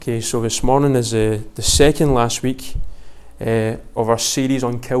Okay, so this morning is the second last week of our series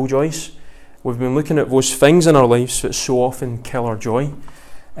on killjoys. We've been looking at those things in our lives that so often kill our joy,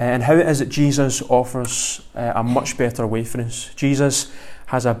 and how it is that Jesus offers a much better way for us. Jesus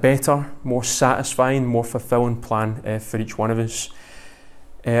has a better, more satisfying, more fulfilling plan for each one of us.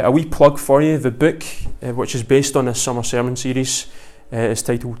 A wee plug for you, the book, which is based on this summer sermon series, is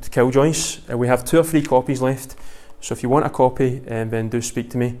titled Killjoys. We have 2 or 3 copies left. So if you want a copy, then do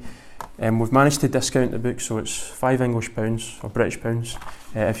speak to me. We've managed to discount the book, so it's £5 English or British pounds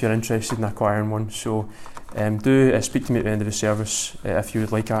if you're interested in acquiring one. So do speak to me at the end of the service if you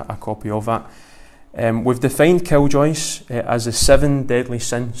would like a copy of that. We've defined killjoys as the 7 deadly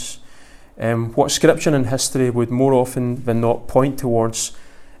sins. What Scripture and history would more often than not point towards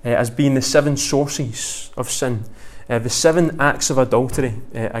as being the 7 sources of sin, the 7 acts of adultery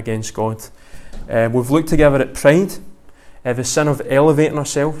against God. We've looked together at pride, the sin of elevating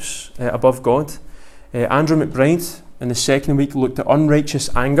ourselves above God. Andrew McBride in the second week looked at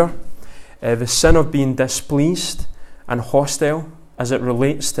unrighteous anger, the sin of being displeased and hostile as it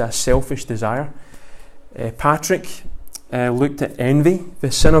relates to a selfish desire. Patrick looked at envy,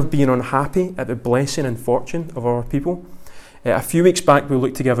 the sin of being unhappy at the blessing and fortune of our people. A few weeks back we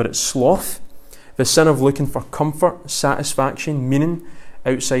looked together at sloth, the sin of looking for comfort, satisfaction, meaning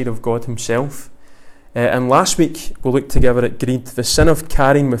outside of God himself. And last week we looked together at greed, the sin of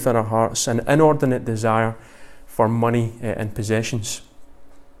carrying within our hearts an inordinate desire for money and possessions.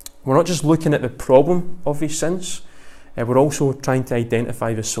 We're not just looking at the problem of these sins, we're also trying to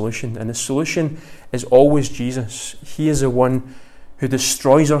identify the solution. And the solution is always Jesus. He is the one who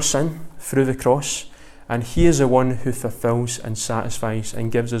destroys our sin through the cross, and he is the one who fulfills and satisfies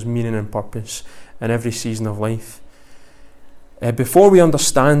and gives us meaning and purpose in every season of life. Before we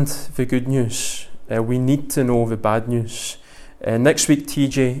understand the good news, we need to know the bad news. Next week,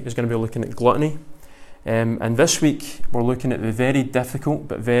 TJ is going to be looking at gluttony. And this week, we're looking at the very difficult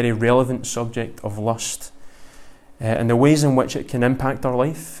but very relevant subject of lust, and the ways in which it can impact our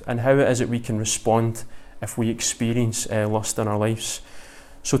life and how it is that we can respond if we experience lust in our lives.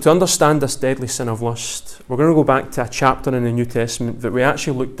 So to understand this deadly sin of lust, we're going to go back to a chapter in the New Testament that we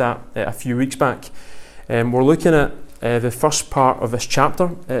actually looked at a few weeks back. We're looking at the first part of this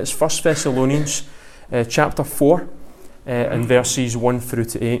chapter. It's 1 Thessalonians chapter 4 and verses 1 through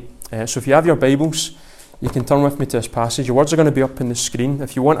to 8. So if you have your Bibles, you can turn with me to this passage. Your words are going to be up on the screen.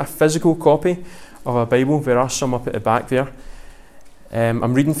 If you want a physical copy of a Bible, there are some up at the back there.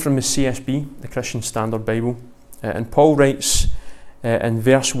 I'm reading from the CSB, the Christian Standard Bible, and Paul writes in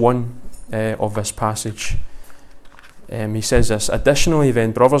verse 1 of this passage. He says this: "Additionally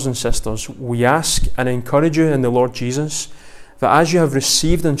then, brothers and sisters, we ask and encourage you in the Lord Jesus, that as you have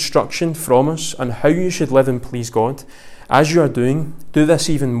received instruction from us on how you should live and please God, as you are doing, do this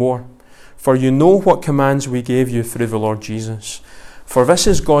even more. For you know what commands we gave you through the Lord Jesus. For this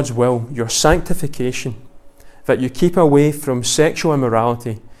is God's will, your sanctification, that you keep away from sexual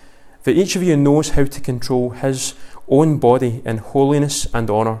immorality, that each of you knows how to control his own body in holiness and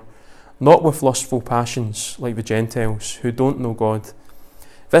honour, not with lustful passions like the Gentiles who don't know God.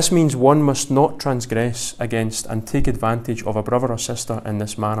 This means one must not transgress against and take advantage of a brother or sister in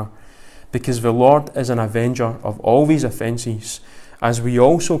this manner, because the Lord is an avenger of all these offences, as we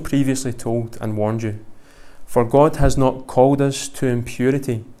also previously told and warned you. For God has not called us to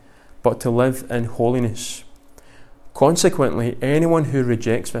impurity, but to live in holiness. Consequently, anyone who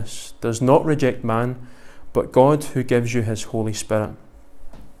rejects this does not reject man, but God who gives you his Holy Spirit."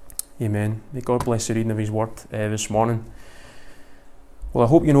 Amen. May God bless the reading of his word this morning. Well, I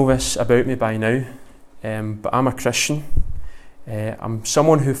hope you know this about me by now, but I'm a Christian. I'm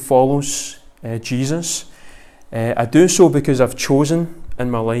someone who follows Jesus. I do so because I've chosen in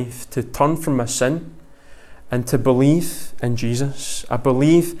my life to turn from my sin and to believe in Jesus. I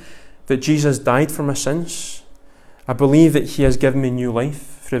believe that Jesus died for my sins. I believe that he has given me new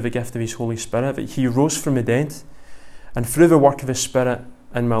life through the gift of his Holy Spirit, that he rose from the dead, and through the work of his Spirit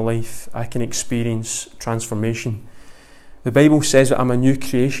in my life, I can experience transformation. The Bible says that I'm a new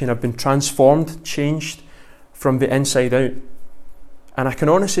creation. I've been transformed, changed from the inside out. And I can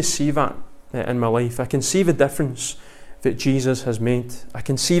honestly see that in my life. I can see the difference that Jesus has made. I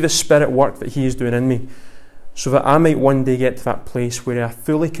can see the Spirit work that he is doing in me, so that I might one day get to that place where I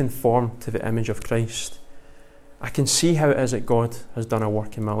fully conform to the image of Christ. I can see how it is that God has done a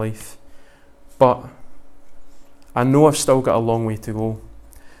work in my life. But I know I've still got a long way to go.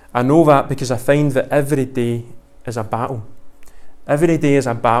 I know that because I find that every day is a battle. Every day is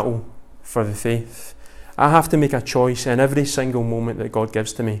a battle for the faith. I have to make a choice in every single moment that God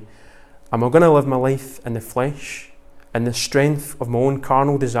gives to me. Am I going to live my life in the flesh? in the strength of my own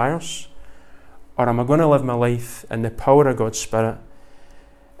carnal desires? Or am I going to live my life in the power of God's Spirit?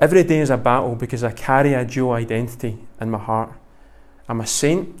 Every day is a battle because I carry a dual identity in my heart. I'm a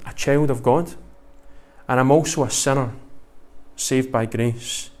saint, a child of God, and I'm also a sinner, saved by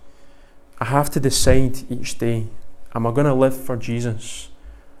grace. I have to decide each day, am I going to live for Jesus,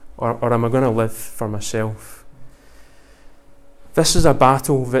 or am I going to live for myself? This is a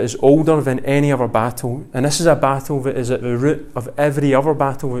battle that is older than any other battle, and this is a battle that is at the root of every other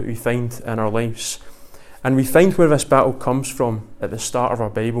battle that we find in our lives. And we find where this battle comes from at the start of our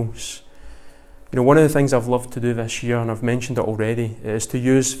Bibles. You know, one of the things I've loved to do this year, and I've mentioned it already, is to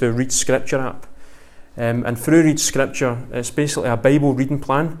use the Read Scripture app. And through Read Scripture, it's basically a Bible reading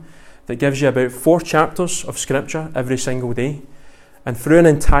plan that gives you about 4 chapters of Scripture every single day. And through an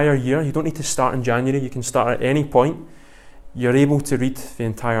entire year, you don't need to start in January, you can start at any point. You're able to read the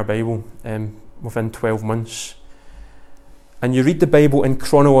entire Bible within 12 months. And you read the Bible in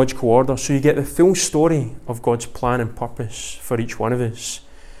chronological order, so you get the full story of God's plan and purpose for each one of us.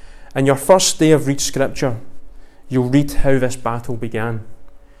 And your first day of Read Scripture, you'll read how this battle began.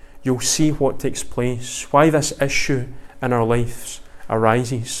 You'll see what takes place, why this issue in our lives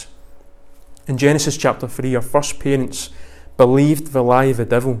arises. In Genesis chapter 3, our first parents believed the lie of the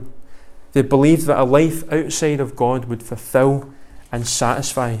devil. They believed that a life outside of God would fulfill and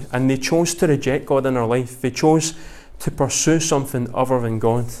satisfy, and they chose to reject God in their life. They chose to pursue something other than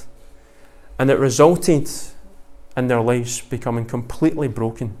God. And it resulted in their lives becoming completely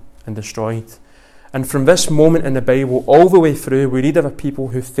broken and destroyed. And from this moment in the Bible, all the way through, we read of a people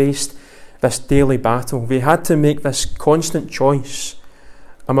who faced this daily battle. They had to make this constant choice.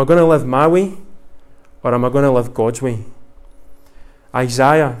 Am I going to live my way, or am I going to live God's way?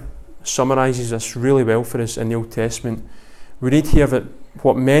 Isaiah summarises this really well for us in the Old Testament. We read here that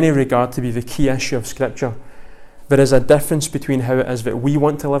what many regard to be the key issue of Scripture, there is a difference between how it is that we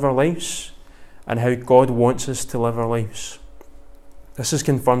want to live our lives and how God wants us to live our lives. This is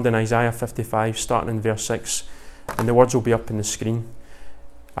confirmed in Isaiah 55, starting in verse 6, and the words will be up on the screen.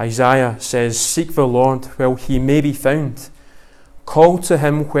 Isaiah says, "Seek the Lord while he may be found. Call to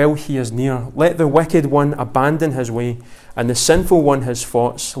him while he is near. Let the wicked one abandon his way, and the sinful one his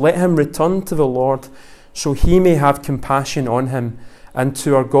thoughts. Let him return to the Lord, so he may have compassion on him, and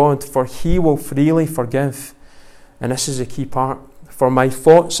to our God, for he will freely forgive." And this is a key part. "For my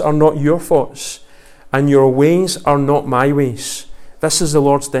thoughts are not your thoughts, and your ways are not my ways." This is the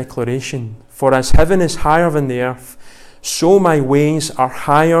Lord's declaration. "For as heaven is higher than the earth, so my ways are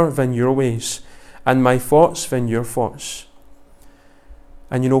higher than your ways, and my thoughts than your thoughts."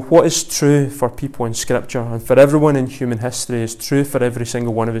 And you know, what is true for people in Scripture and for everyone in human history is true for every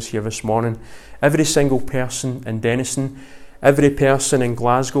single one of us here this morning. Every single person in Denison, every person in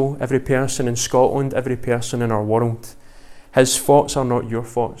Glasgow, every person in Scotland, every person in our world. His thoughts are not your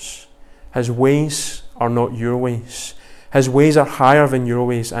thoughts. His ways are not your ways. His ways are higher than your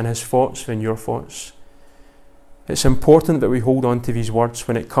ways, and his thoughts than your thoughts. It's important that we hold on to these words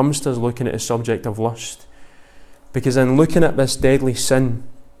when it comes to us looking at the subject of lust. Because in looking at this deadly sin,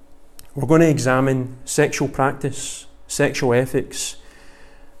 we're going to examine sexual practice, sexual ethics,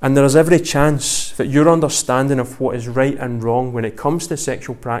 and there is every chance that your understanding of what is right and wrong when it comes to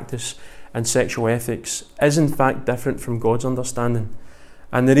sexual practice and sexual ethics is in fact different from God's understanding.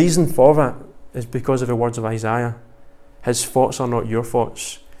 And the reason for that is because of the words of Isaiah. His thoughts are not your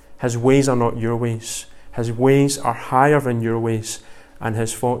thoughts. His ways are not your ways. His ways are higher than your ways, and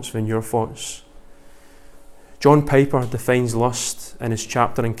his thoughts than your thoughts. John Piper defines lust in his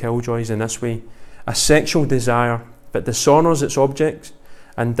chapter on Killjoys in this way: a sexual desire that dishonours its object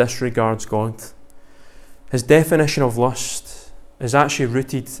and disregards God. His definition of lust is actually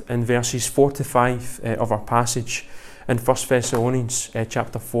rooted in verses 4 to 5 of our passage in 1 Thessalonians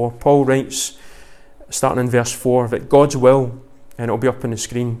chapter 4. Paul writes, starting in verse 4, that God's will, and it'll be up on the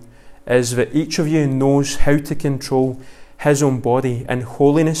screen, is that each of you knows how to control his own body in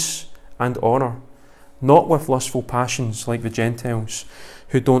holiness and honour, not with lustful passions like the Gentiles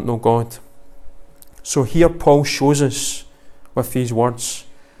who don't know God. So here Paul shows us with these words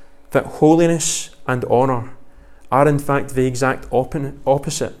that holiness and honour are in fact the exact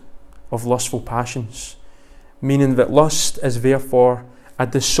opposite of lustful passions, meaning that lust is therefore a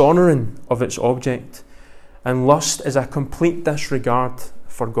dishonouring of its object, and lust is a complete disregard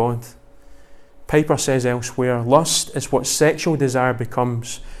for God. Piper says elsewhere, lust is what sexual desire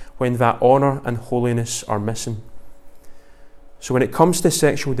becomes when that honour and holiness are missing. So when it comes to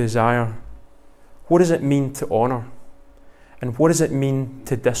sexual desire, what does it mean to honour? And what does it mean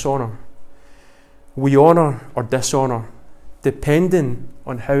to dishonour? We honour or dishonour depending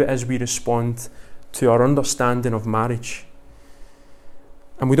on how it is we respond to our understanding of marriage.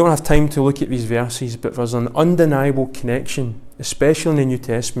 And we don't have time to look at these verses, but there's an undeniable connection, especially in the New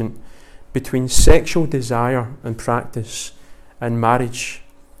Testament, between sexual desire and practice and marriage.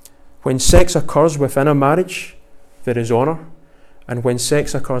 When sex occurs within a marriage, there is honour, and when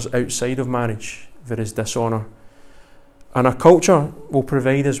sex occurs outside of marriage, there is dishonour. And our culture will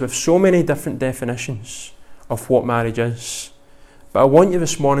provide us with so many different definitions of what marriage is. But I want you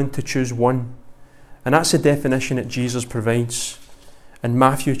this morning to choose one, and that's the definition that Jesus provides in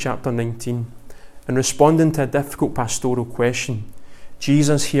Matthew chapter 19. In responding to a difficult pastoral question,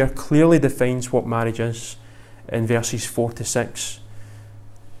 Jesus here clearly defines what marriage is in verses 4 to 6.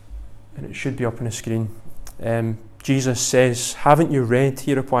 And it should be up on the screen. Jesus says, "Haven't you read,"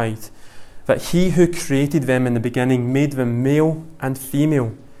 he replied, "that he who created them in the beginning made them male and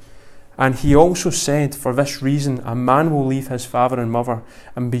female? And he also said, for this reason, a man will leave his father and mother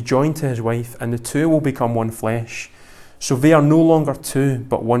and be joined to his wife, and the two will become one flesh. So they are no longer two,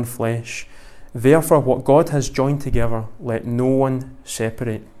 but one flesh. Therefore, what God has joined together, let no one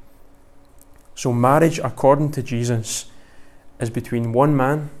separate." So marriage, according to Jesus, is between one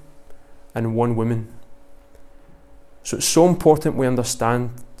man and one woman. So it's so important we understand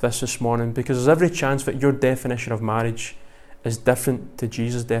this morning, because there's every chance that your definition of marriage is different to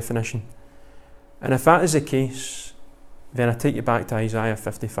Jesus' definition. And if that is the case, then I take you back to Isaiah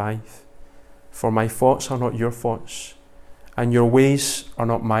 55. "For my thoughts are not your thoughts, and your ways are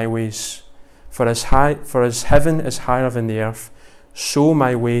not my ways. For as heaven is higher than the earth, so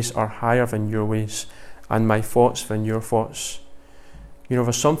my ways are higher than your ways, and my thoughts than your thoughts." You know,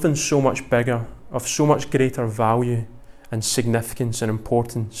 there's something so much bigger, of so much greater value and significance and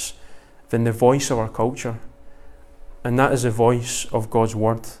importance than the voice of our culture, and that is the voice of God's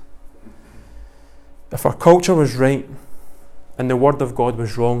Word. If our culture was right and the Word of God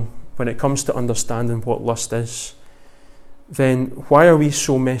was wrong when it comes to understanding what lust is, then why are we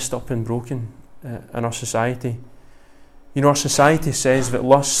so messed up and broken in our society? You know, our society says that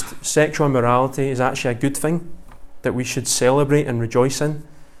lust, sexual immorality, is actually a good thing that we should celebrate and rejoice in.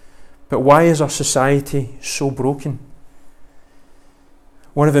 But why is our society so broken?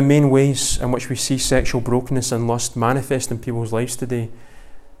 One of the main ways in which we see sexual brokenness and lust manifest in people's lives today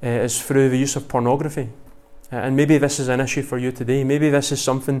is through the use of pornography. And maybe this is an issue for you today. Maybe this is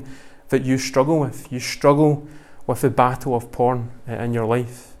something that you struggle with. You struggle with the battle of porn in your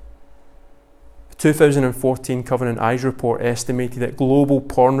life. The 2014 Covenant Eyes report estimated that global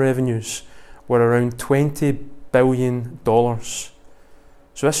porn revenues were around $20 billion.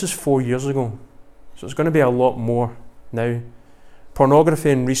 So this is 4 years ago. So it's going to be a lot more now. Pornography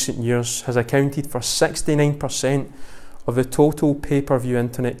in recent years has accounted for 69% of the total pay-per-view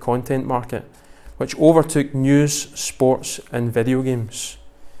internet content market, which overtook news, sports and video games.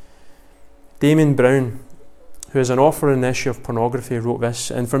 Damien Brown, who is an author in the issue of pornography, wrote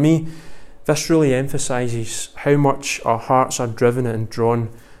this, and for me, this really emphasises how much our hearts are driven and drawn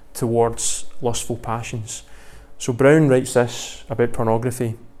towards lustful passions. So Brown writes this about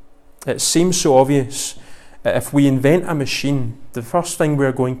pornography. "It seems so obvious that if we invent a machine, the first thing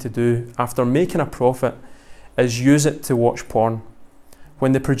we're going to do after making a profit is use it to watch porn.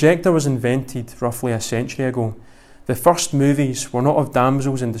 When the projector was invented roughly a century ago, the first movies were not of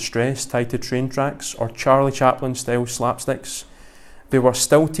damsels in distress tied to train tracks or Charlie Chaplin style slapsticks. They were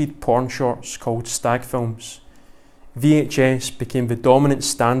stilted porn shorts called stag films. VHS became the dominant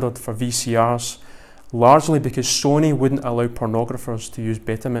standard for VCRs, largely because Sony wouldn't allow pornographers to use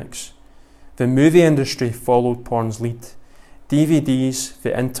Betamax. The movie industry followed porn's lead. DVDs,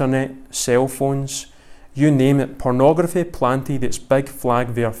 the internet, cell phones, you name it, pornography planted its big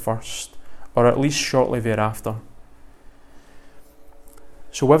flag there first, or at least shortly thereafter."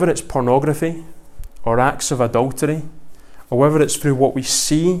 So whether it's pornography, or acts of adultery, or whether it's through what we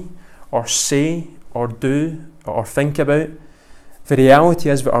see, or say, or do, or think about, the reality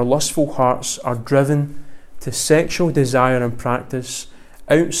is that our lustful hearts are driven to sexual desire and practice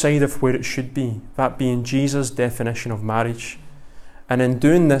outside of where it should be, that being Jesus' definition of marriage. And in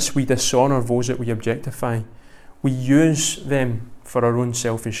doing this, we dishonour those that we objectify. We use them for our own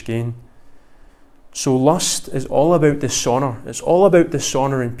selfish gain. So lust is all about dishonour. It's all about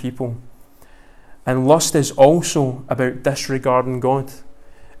dishonouring people. And lust is also about disregarding God.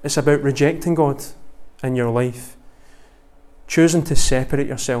 It's about rejecting God in your life, choosing to separate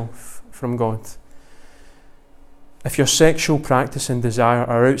yourself from God. If your sexual practice and desire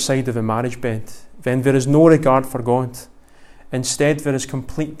are outside of the marriage bed, then there is no regard for God. Instead, there is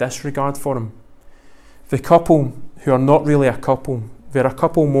complete disregard for Him. The couple who are not really a couple, they're a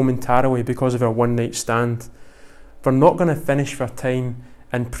couple momentarily because of their one-night stand. They're not going to finish their time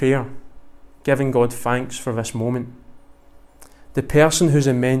in prayer giving God thanks for this moment. The person who's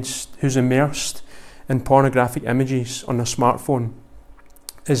immersed in pornographic images on their smartphone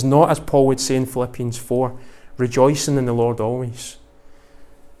is not, as Paul would say in Philippians 4, rejoicing in the Lord always.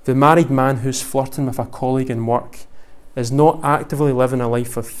 The married man who's flirting with a colleague in work is not actively living a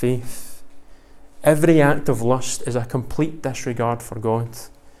life of faith. Every act of lust is a complete disregard for God.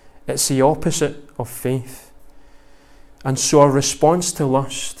 It's the opposite of faith. And so our response to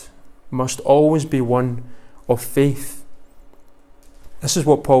lust must always be one of faith. This is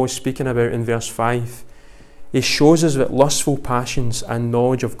what Paul is speaking about in verse 5. He shows us that lustful passions and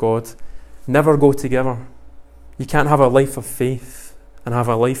knowledge of God never go together. You can't have a life of faith and have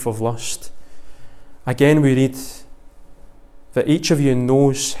a life of lust. Again, we read that each of you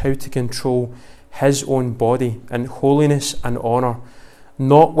knows how to control his own body in holiness and honour,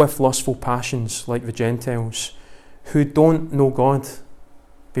 not with lustful passions like the Gentiles, who don't know God.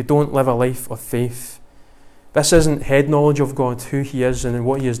 They don't live a life of faith. This isn't head knowledge of God, who He is and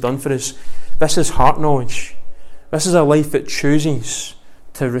what He has done for us. This is heart knowledge. This is a life that chooses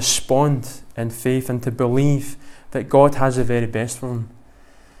to respond in faith and to believe that God has the very best for them.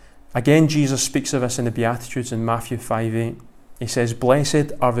 Again, Jesus speaks of this in the Beatitudes in Matthew 5:8. He says,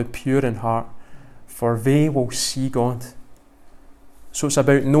 "Blessed are the pure in heart, for they will see God." So it's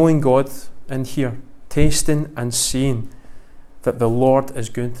about knowing God in here, tasting and seeing that the Lord is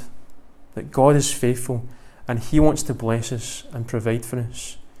good, that God is faithful, and He wants to bless us and provide for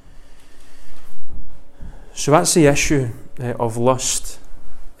us. So that's the issue of lust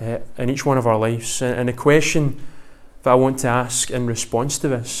in each one of our lives. And the question that I want to ask in response to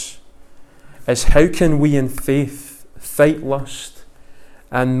this is, how can we in faith fight lust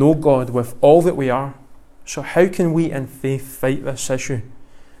and know God with all that we are? So how can we in faith fight this issue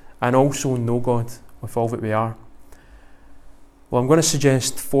and also know God with all that we are? Well, I'm going to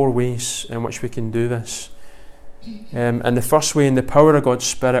suggest 4 ways in which we can do this. And the first way, in the power of God's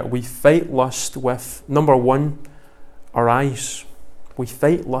Spirit, we fight lust with, number 1, our eyes. We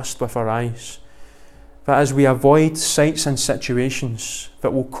fight lust with our eyes. That is, we avoid sights and situations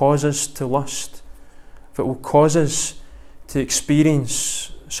that will cause us to lust, that will cause us to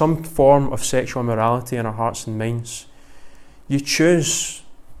experience some form of sexual immorality in our hearts and minds. You choose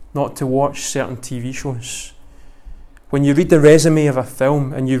not to watch certain TV shows. When you read the resume of a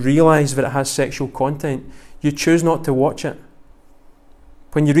film and you realise that it has sexual content, you choose not to watch it.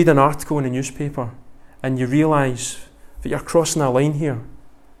 When you read an article in a newspaper and you realise that you're crossing a line here,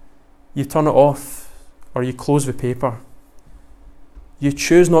 you turn it off or you close the paper. You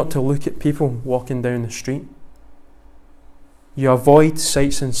choose not to look at people walking down the street. You avoid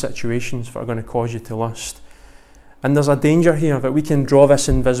sights and situations that are going to cause you to lust. And there's a danger here that we can draw this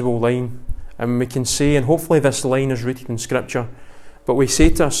invisible line, and we can say, and hopefully this line is rooted in Scripture, but we say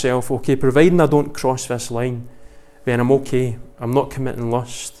to ourselves, okay, providing I don't cross this line, then I'm okay. I'm not committing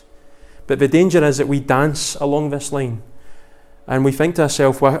lust. But the danger is that we dance along this line and we think to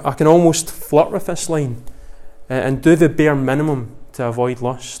ourselves, well, I can almost flirt with this line and do the bare minimum to avoid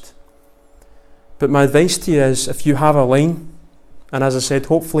lust. But my advice to you is, if you have a line, and as I said,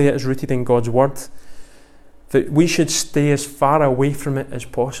 hopefully it is rooted in God's Word, that we should stay as far away from it as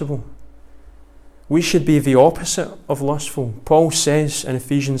possible. We should be the opposite of lustful. Paul says in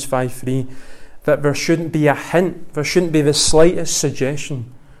Ephesians 5:3 that there shouldn't be a hint, there shouldn't be the slightest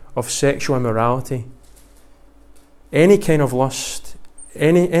suggestion of sexual immorality. Any kind of lust,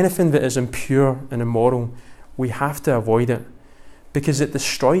 anything that is impure and immoral, we have to avoid it because it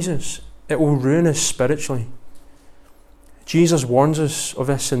destroys us. It will ruin us spiritually. Jesus warns us of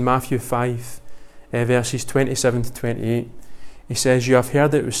this in Matthew 5, verses 27 to 28. He says, "You have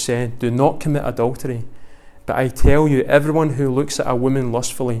heard it was said, 'Do not commit adultery.' But I tell you, everyone who looks at a woman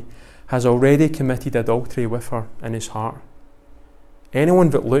lustfully has already committed adultery with her in his heart." Anyone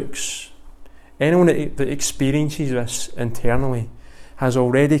that looks, anyone that experiences this internally has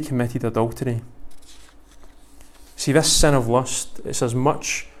already committed adultery. See, this sin of lust, it's as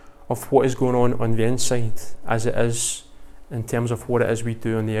much of what is going on the inside as it is in terms of what it is we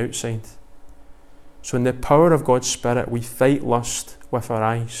do on the outside. So in the power of God's Spirit, we fight lust with our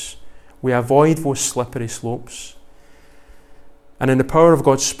eyes. We avoid those slippery slopes. And in the power of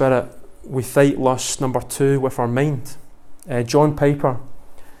God's Spirit, we fight lust, number 2, with our mind. John Piper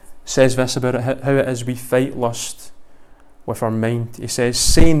says this about it, how it is we fight lust with our mind. He says,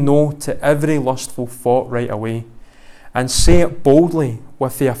 "Say no to every lustful thought right away, and say it boldly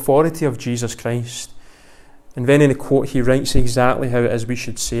with the authority of Jesus Christ." And then in the quote, he writes exactly how it is we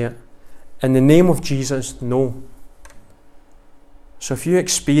should say it. "In the name of Jesus, no." So if you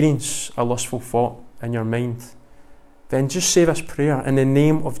experience a lustful thought in your mind, then just say this prayer: in the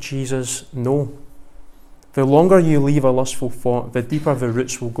name of Jesus, no. The longer you leave a lustful thought, the deeper the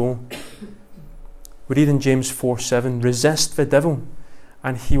roots will go. We read in James 4:7, resist the devil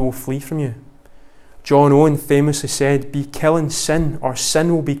and he will flee from you. John Owen famously said, be killing sin or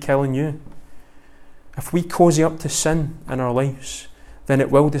sin will be killing you. If we cozy up to sin in our lives, then it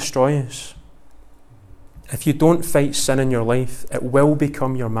will destroy us. If you don't fight sin in your life, it will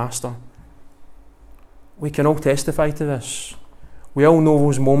become your master. We can all testify to this. We all know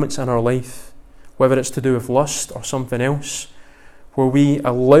those moments in our life, whether it's to do with lust or something else, where we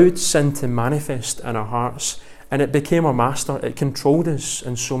allowed sin to manifest in our hearts and it became our master. It controlled us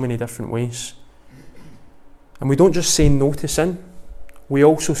in so many different ways. And we don't just say no to sin, we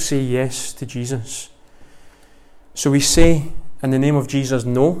also say yes to Jesus. So we say in the name of Jesus,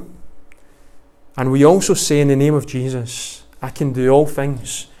 no. And we also say in the name of Jesus, I can do all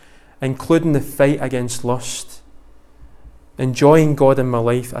things, including the fight against lust. Enjoying God in my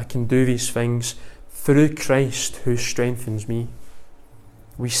life, I can do these things through Christ who strengthens me.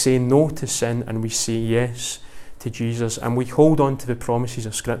 We say no to sin and we say yes to Jesus, and we hold on to the promises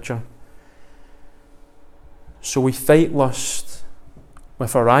of Scripture. So we fight lust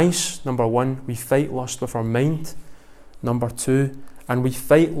with our eyes, number one. We fight lust with our mind, number two. And we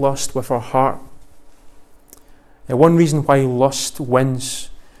fight lust with our heart. Now, one reason why lust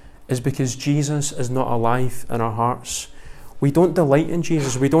wins is because Jesus is not alive in our hearts. We don't delight in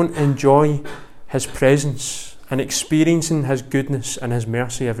Jesus. We don't enjoy his presence and experiencing his goodness and his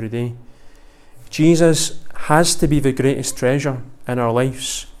mercy every day. Jesus has to be the greatest treasure in our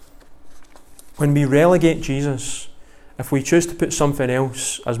lives. When we relegate Jesus, if we choose to put something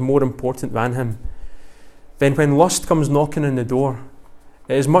else as more important than him, then when lust comes knocking on the door,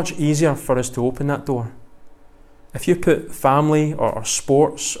 it is much easier for us to open that door. If you put family or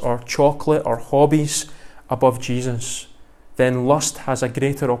sports or chocolate or hobbies above Jesus, then lust has a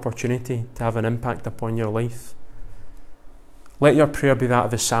greater opportunity to have an impact upon your life. Let your prayer be that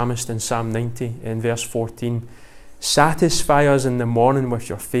of the psalmist in Psalm 90 in verse 14. Satisfy us in the morning with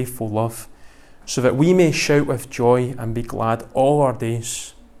your faithful love, so that we may shout with joy and be glad all our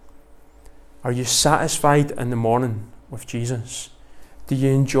days. Are you satisfied in the morning with Jesus? Do you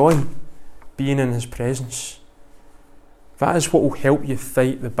enjoy being in his presence? That is what will help you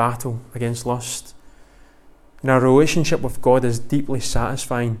fight the battle against lust. And our relationship with God is deeply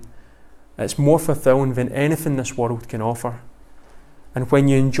satisfying. It's more fulfilling than anything this world can offer. And when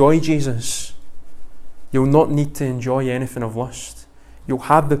you enjoy Jesus, you'll not need to enjoy anything of lust. You'll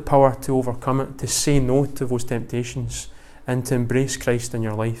have the power to overcome it, to say no to those temptations, and to embrace Christ in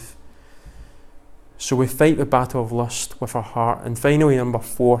your life. So we fight the battle of lust with our heart. And finally, number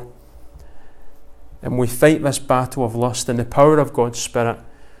 4, and we fight this battle of lust in the power of God's Spirit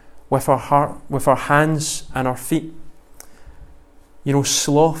with our heart, with our hands and our feet. You know,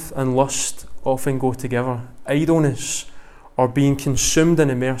 sloth and lust often go together. Idleness or being consumed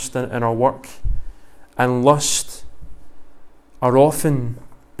and immersed in our work and lust are often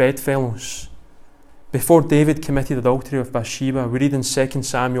bedfellows. Before David committed adultery with Bathsheba, we read in 2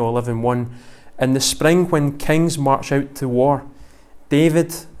 Samuel 11:1, in the spring when kings march out to war,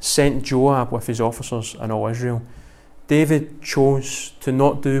 David sent Joab with his officers and all Israel. David chose to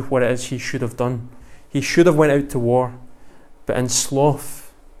not do what it is he should have done. He should have went out to war, but in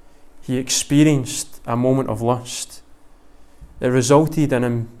sloth, he experienced a moment of lust. It resulted in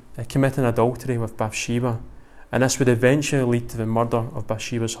him committing adultery with Bathsheba, and this would eventually lead to the murder of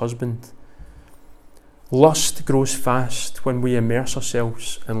Bathsheba's husband. Lust grows fast when we immerse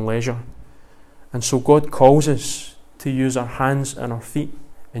ourselves in leisure, and so God calls us to use our hands and our feet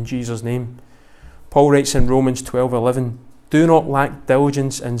in Jesus' name. Paul writes in Romans 12:11, do not lack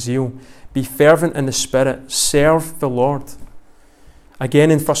diligence and zeal. Be fervent in the Spirit. Serve the Lord. Again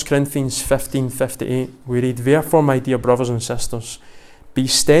in 1 Corinthians 15:58, we read, therefore, my dear brothers and sisters, be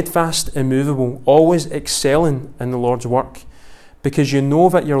steadfast, immovable, always excelling in the Lord's work, because you know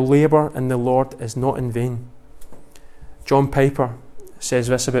that your labour in the Lord is not in vain. John Piper says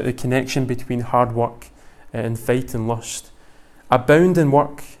this about the connection between hard work and fighting lust. Abound in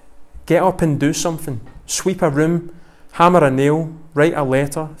work. Get up and do something. Sweep a room, hammer a nail, write a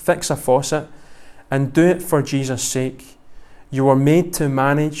letter, fix a faucet, and do it for Jesus' sake. You were made to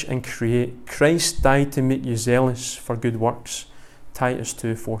manage and create. Christ died to make you zealous for good works. Titus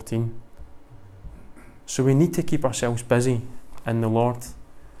 2:14. So we need to keep ourselves busy in the Lord.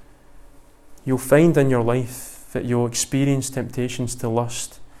 You'll find in your life that you'll experience temptations to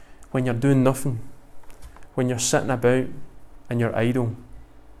lust when you're doing nothing, when you're sitting about and you're idle,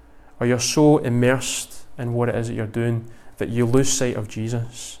 or you're so immersed in what it is that you're doing that you lose sight of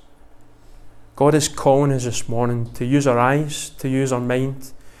Jesus. God is calling us this morning to use our eyes, to use our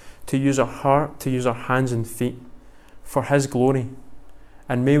mind, to use our heart, to use our hands and feet for His glory.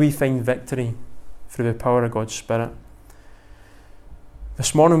 And may we find victory through the power of God's Spirit.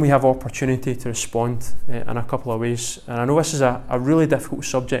 This morning we have opportunity to respond in a couple of ways. And I know this is a really difficult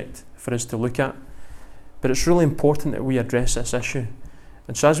subject for us to look at, but it's really important that we address this issue.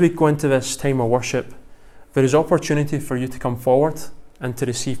 And so as we go into this time of worship, there is opportunity for you to come forward and to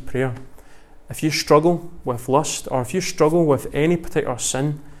receive prayer. If you struggle with lust, or if you struggle with any particular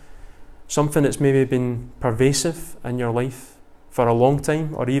sin, something that's maybe been pervasive in your life for a long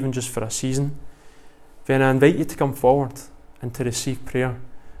time, or even just for a season, then I invite you to come forward and to receive prayer,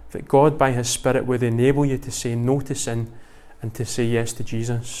 that God by His Spirit would enable you to say no to sin and to say yes to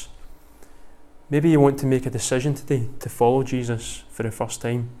Jesus. Maybe you want to make a decision today to follow Jesus for the first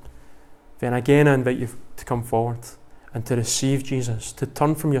time. Then again I invite you to come forward and to receive Jesus, to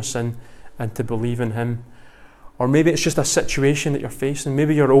turn from your sin and to believe in Him. Or maybe it's just a situation that you're facing.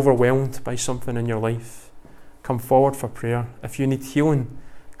 Maybe you're overwhelmed by something in your life. Come forward for prayer. If you need healing,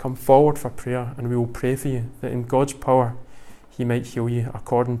 come forward for prayer and we will pray for you, that in God's power He might heal you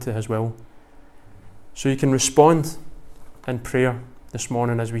according to His will. So you can respond in prayer this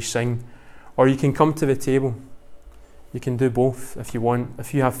morning as we sing, or you can come to the table. You can do both if you want.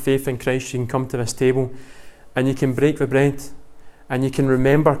 If you have faith in Christ, you can come to this table and you can break the bread and you can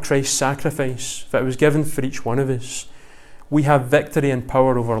remember Christ's sacrifice that was given for each one of us. We have victory and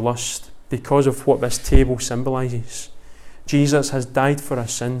power over lust because of what this table symbolises. Jesus has died for our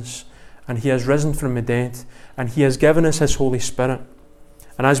sins and He has risen from the dead and He has given us His Holy Spirit.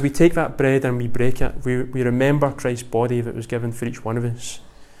 And as we take that bread and we break it, we remember Christ's body that was given for each one of us.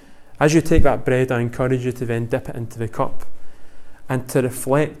 As you take that bread, I encourage you to then dip it into the cup and to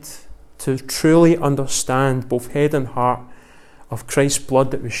reflect, to truly understand both head and heart of Christ's blood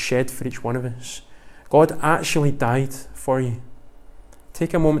that was shed for each one of us. God actually died for you.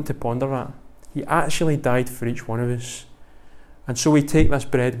 Take a moment to ponder that. He actually died for each one of us. And so we take this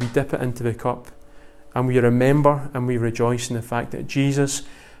bread, we dip it into the cup, and we remember and we rejoice in the fact that Jesus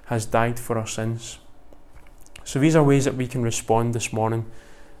has died for our sins. So these are ways that we can respond this morning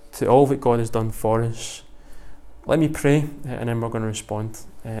to all that God has done for us. Let me pray, and then we're going to respond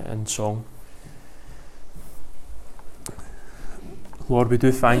in song. Lord, we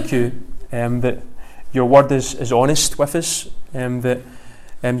do thank you that your word is honest with us, that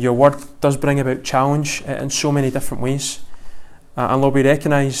your word does bring about challenge in so many different ways. And Lord, we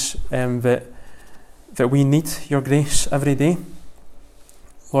recognise that we need your grace every day.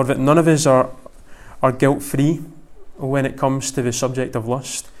 Lord, that none of us are guilt-free when it comes to the subject of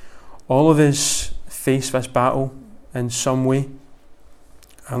lust. All of us face this battle in some way.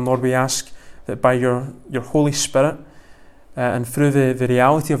 And Lord, we ask that by your Holy Spirit and through the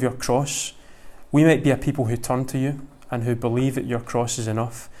reality of your cross, we might be a people who turn to you and who believe that your cross is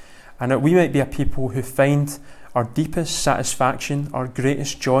enough. And that we might be a people who find our deepest satisfaction, our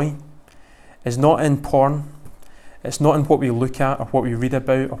greatest joy, is not in porn. It's not in what we look at or what we read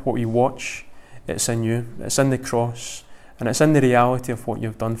about or what we watch. It's in you. It's in the cross. And it's in the reality of what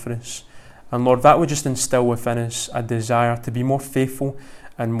you've done for us. And Lord, that would just instill within us a desire to be more faithful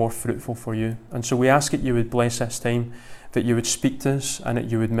and more fruitful for you. And so we ask that you would bless this time, that you would speak to us and that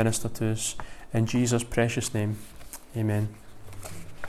you would minister to us. In Jesus' precious name, amen.